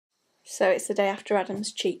So it's the day after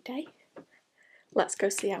Adam's cheat day. Let's go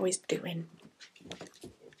see how he's doing.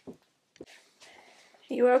 Are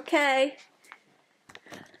you okay?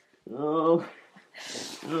 No.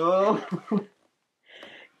 No.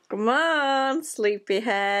 Come on,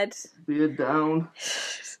 sleepyhead. Beard down.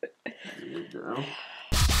 Beard down.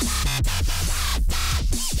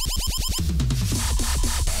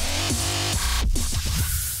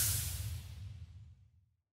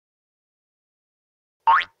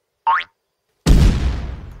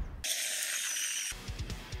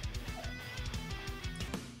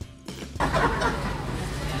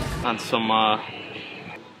 And some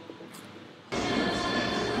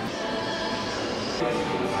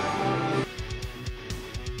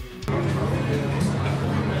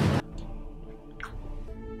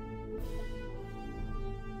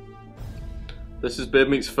this is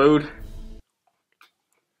BeardMeatsFood,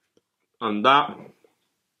 and that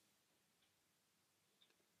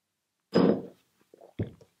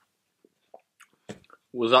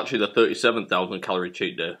was actually the 37,000 calorie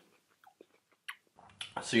cheat day.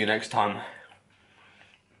 See you next time.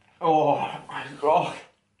 Oh my god.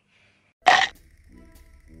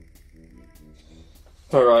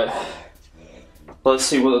 Alright, let's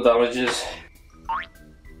see what the damage is.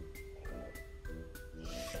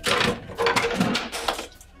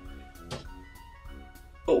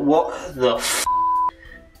 What the f?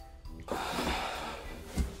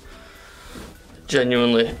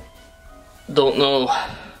 Genuinely don't know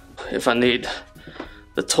if I need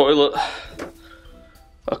the toilet,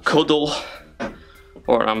 a cuddle,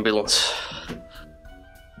 or an ambulance.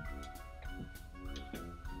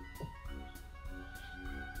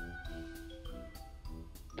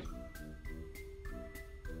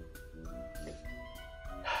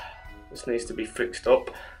 This needs to be fixed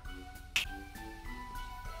up.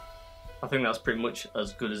 I think that's pretty much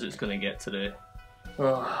as good as it's gonna get today.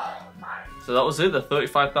 Oh, so that was it, the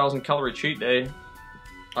 35,000 calorie cheat day.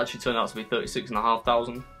 Actually turned out to be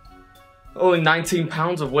 36,500. Only 19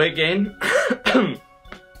 pounds of weight gain.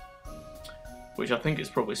 Which I think is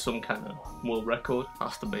probably some kind of world record,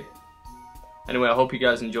 has to be. Anyway, I hope you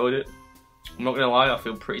guys enjoyed it. I'm not gonna lie, I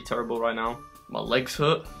feel pretty terrible right now. My legs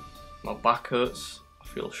hurt, my back hurts, I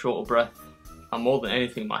feel short of breath, and more than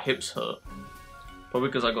anything, my hips hurt. Probably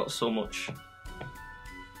because I got so much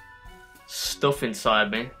stuff inside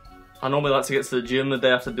me. I normally like to get to the gym the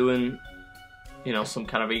day after doing, you know, some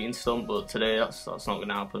kind of eating stunt, but today that's not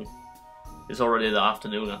gonna happen. It's already the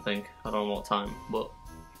afternoon, I think. I don't know what time, but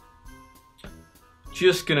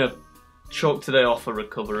just gonna choke today off for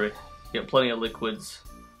recovery. Get plenty of liquids,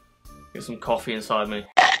 get some coffee inside me.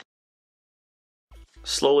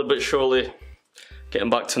 Slowly but surely, getting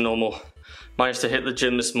back to normal. Managed to hit the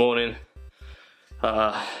gym this morning.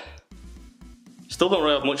 Still don't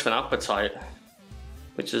really have much of an appetite,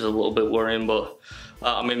 which is a little bit worrying, but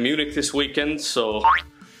I'm in Munich this weekend, so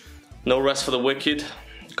no rest for the wicked.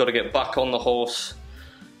 Got to get back on the horse.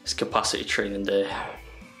 It's capacity training day.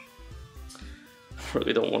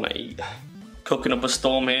 Really don't want to eat. Cooking up a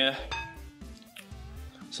storm here.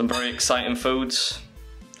 Some very exciting foods.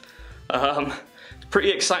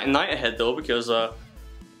 Pretty exciting night ahead though, because I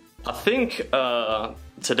think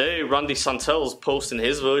today Randy Santel's posting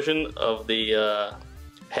his version of the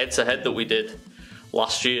head-to-head that we did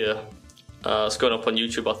last year. It's going up on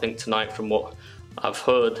YouTube, I think, tonight from what I've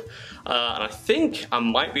heard. And I think I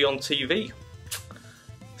might be on TV.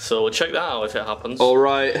 So we'll check that out if it happens.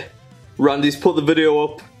 Alright, Randy's put the video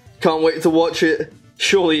up. Can't wait to watch it.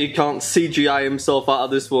 Surely he can't CGI himself out of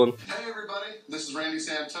this one. Hey everybody, this is Randy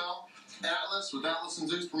Santel, Atlas with Atlas and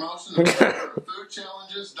Zeus Promotions and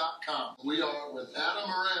foodchallenges.com. We are with Adam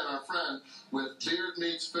Moran, our friend, with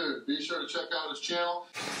BeardMeatsFood. Be sure to check out his channel.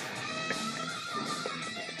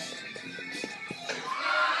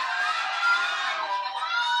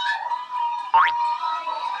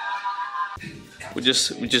 We're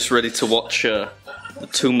just ready to watch the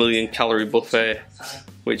 2 million calorie buffet,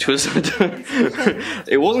 which was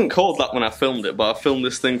it wasn't called that when I filmed it, but I filmed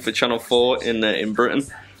this thing for Channel 4 in Britain,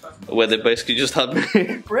 where they basically just had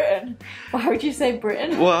me. Britain? Why would you say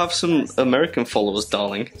Britain? Well, I have some American followers,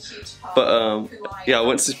 darling. But yeah, I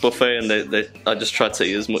went to this buffet and I just tried to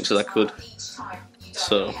eat as much as I could.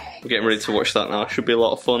 So we're getting ready to watch that now. Should be a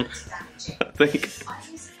lot of fun, I think.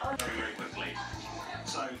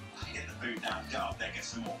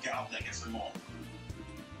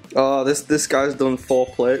 Oh, this guy's done 4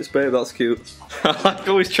 plates, babe. That's cute. I like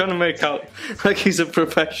how he's trying to make out like he's a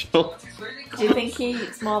professional. Do you think he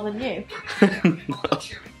eats more than you? No.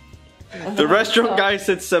 The restaurant guy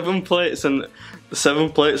said 7 plates, and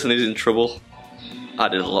 7 plates, and he's in trouble. I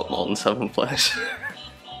did a lot more than 7 plates.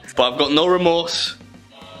 But I've got no remorse.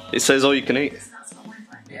 It says all you can eat.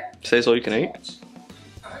 It says all you can eat.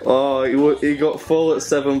 Oh, he got full at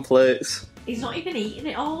 7 plates. He's not even eating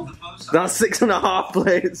it all. That's 6.5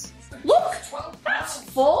 plates. Look, that's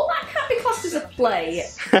full. That can't be classed as a plate.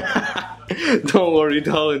 Don't worry,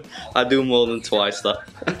 darling. I do more than twice that.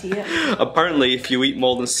 Idiot. Apparently, if you eat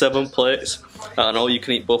more than 7 plates at an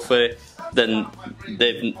all-you-can-eat buffet, then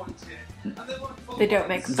they don't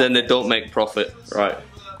make profit. Then they don't make profit, right?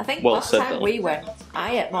 I think Well last said, time darling. we went,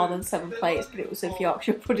 I ate more than 7 plates, but it was of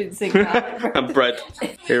Yorkshire puddings and garlic bread. And bread.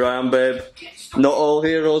 Here I am, babe. Not all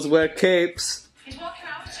heroes wear capes. He's walking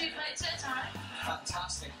out for 2 plates at a time.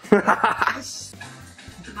 Fantastic.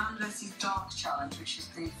 The Man vs Dog challenge, which is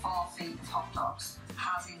the 4 feet of hot dogs,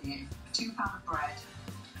 has in you £2 of bread,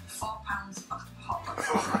 4 pounds of hot dog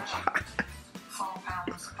sausage, 4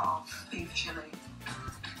 pounds of beef chilli,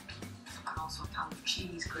 and also a pound of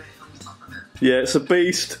cheese grated on the top of it. Yeah, it's a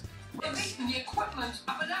beast. They're making the equivalent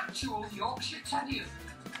of an actual Yorkshire Terrier.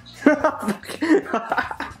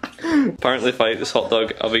 Apparently, if I eat this hot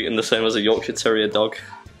dog, I've eaten the same as a Yorkshire Terrier dog.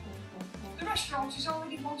 The restaurant is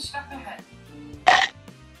already 1 step ahead.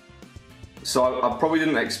 So I probably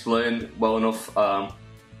didn't explain well enough.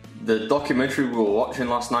 The documentary we were watching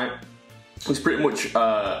last night was pretty much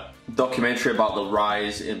a documentary about the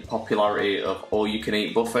rise in popularity of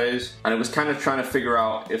all-you-can-eat buffets, and it was kind of trying to figure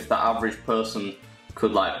out if the average person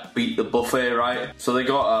could like beat the buffet, right? So they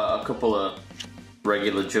got a couple of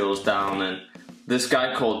regular Joes down, and this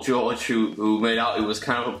guy called George who made out he was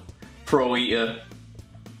kind of a pro eater.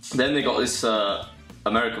 Then they got this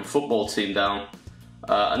American football team down,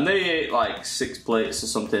 and they ate like 6 plates or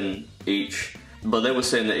something each. But they were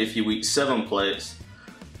saying that if you eat 7 plates,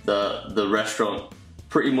 the restaurant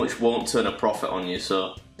pretty much won't turn a profit on you.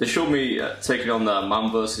 So they showed me taking on the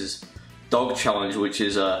Man vs Dog challenge, which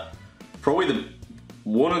is probably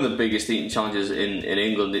one of the biggest eating challenges in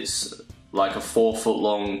England. It's like a 4-foot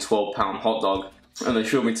long, 12-pound hot dog, and they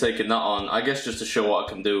showed me taking that on, I guess just to show what I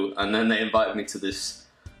can do. And then they invited me to this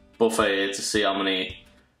buffet to see how many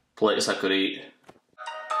plates I could eat.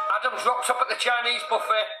 Adam's rocked up at the Chinese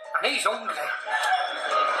buffet and he's hungry.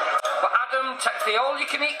 But Adam takes the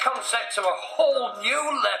all-you-can-eat concept to a whole new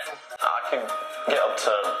level. I can get up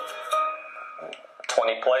to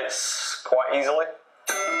 20 plates quite easily.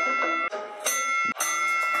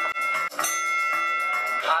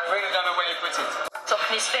 I really don't know where you put it.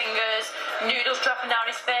 Sucking his fingers, noodles dropping down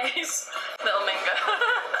his face. Little Minger.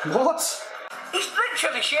 What? He's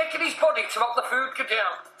literally shaking his body to help the food go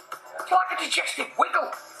down. It's like a digestive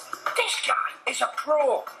wiggle. This guy is a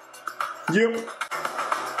pro. Yep.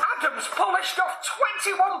 Adam's polished off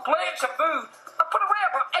 21 plates of food and put away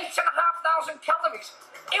about 8,500 calories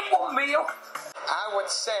in one meal. I would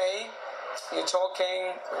say you're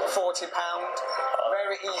talking £40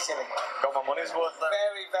 very easily. Got my money's worth there.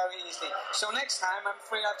 Very, very easily. So next time I'm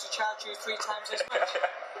free to charge you 3 times as much.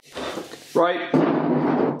 Right.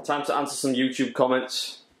 Time to answer some YouTube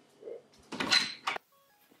comments.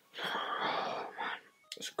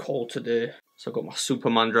 It's cold today, so I've got my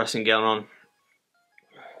Superman dressing gown on.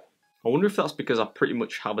 I wonder if that's because I pretty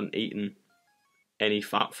much haven't eaten any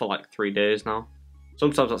fat for like 3 days now.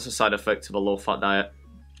 Sometimes that's a side effect of a low-fat diet.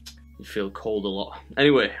 You feel cold a lot.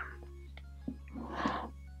 Anyway,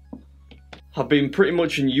 I've been pretty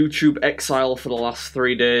much in YouTube exile for the last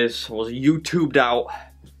 3 days. I was YouTubed out.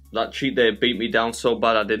 That cheat day beat me down so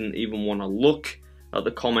bad I didn't even want to look at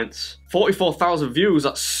the comments. 44,000 views,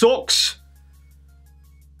 that sucks!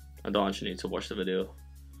 I don't actually need to watch the video.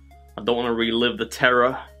 I don't want to relive the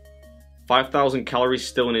terror. 5,000 calories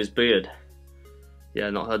still in his beard. Yeah,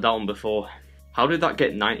 not heard that one before. How did that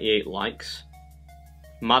get 98 likes?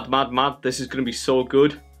 Mad, mad, mad. This is going to be so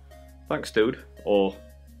good. Thanks, dude. Or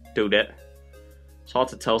dudette. It's hard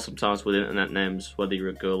to tell sometimes with internet names whether you're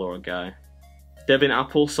a girl or a guy. Devin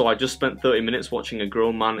Apple, so I just spent 30 minutes watching a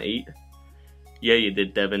grown man eat. Yeah, you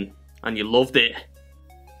did, Devin. And you loved it.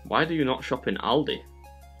 Why do you not shop in Aldi?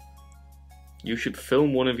 You should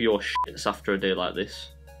film one of your shits after a day like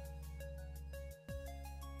this.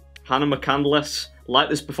 Hannah McCandless, like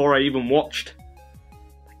this before I even watched.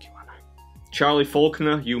 Thank you, Hannah. Charlie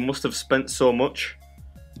Faulkner, you must have spent so much.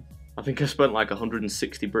 I think I spent like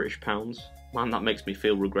 160 British pounds. Man, that makes me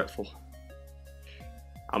feel regretful.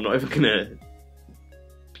 I'm not even gonna...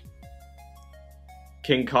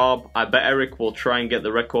 King Carb, I bet Eric will try and get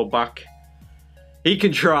the record back. He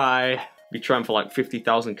can try. Be trying for like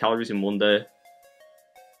 50,000 calories in one day.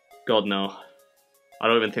 God no. I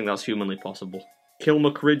don't even think that's humanly possible. Kill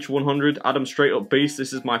McRidge 100, Adam Straight Up Beast,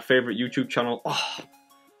 this is my favourite YouTube channel. Oh,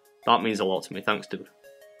 that means a lot to me, thanks dude.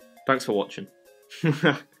 Thanks for watching.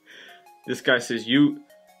 This guy says, you,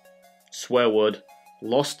 swear word,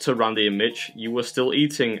 lost to Randy and Mitch, you were still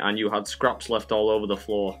eating and you had scraps left all over the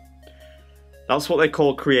floor. That's what they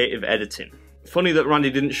call creative editing. Funny that Randy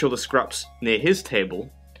didn't show the scraps near his table,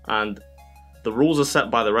 and the rules are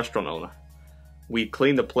set by the restaurant owner. We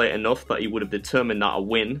cleaned the plate enough that he would have determined that a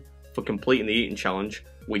win for completing the eating challenge.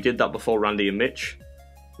 We did that before Randy and Mitch.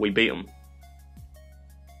 We beat them.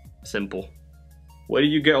 Simple. Where do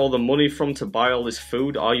you get all the money from to buy all this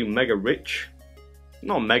food? Are you mega rich?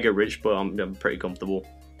 Not mega rich, but I'm pretty comfortable.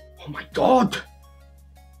 Oh my god!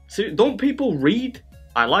 See, don't people read?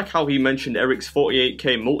 I like how he mentioned Eric's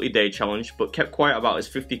 48k multi-day challenge, but kept quiet about his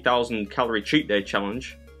 50,000 calorie cheat day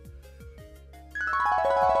challenge.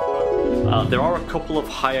 There are a couple of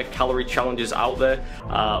higher calorie challenges out there,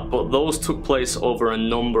 but those took place over a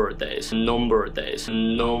number of days.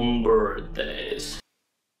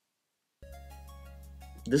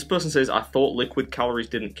 This person says, I thought liquid calories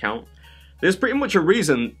didn't count. There's pretty much a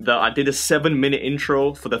reason that I did a 7-minute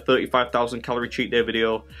intro for the 35,000 calorie cheat day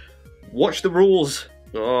video. Watch the rules.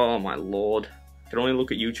 Oh my lord. I can only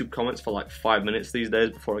look at YouTube comments for like 5 minutes these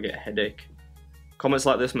days before I get a headache. Comments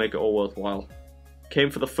like this make it all worthwhile. Came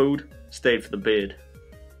for the food, stayed for the beard.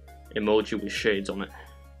 Emoji with shades on it.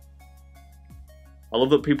 I love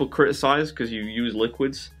that people criticize because you use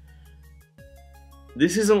liquids.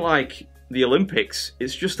 This isn't like the Olympics,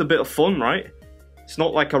 it's just a bit of fun, right? It's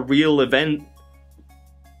not like a real event.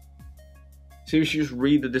 So you should just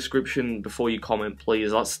read the description before you comment,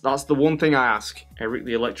 please. That's the one thing I ask. Eric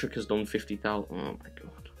the Electric has done 50,000. Oh my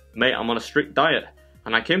god. Mate, I'm on a strict diet,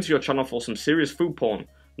 and I came to your channel for some serious food porn,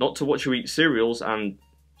 not to watch you eat cereals and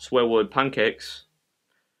swear word pancakes.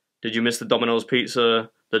 Did you miss the Domino's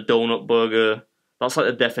pizza, the donut burger? That's like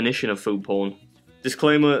the definition of food porn.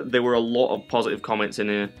 Disclaimer, there were a lot of positive comments in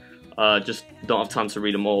here. Just don't have time to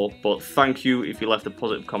read them all, but thank you if you left a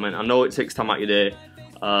positive comment. I know it takes time out your day,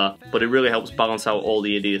 but it really helps balance out all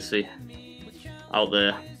the idiocy out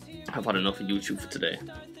there. I've had enough of YouTube for today.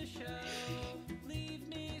 Leave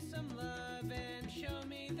me some love and show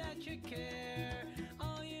me that you care.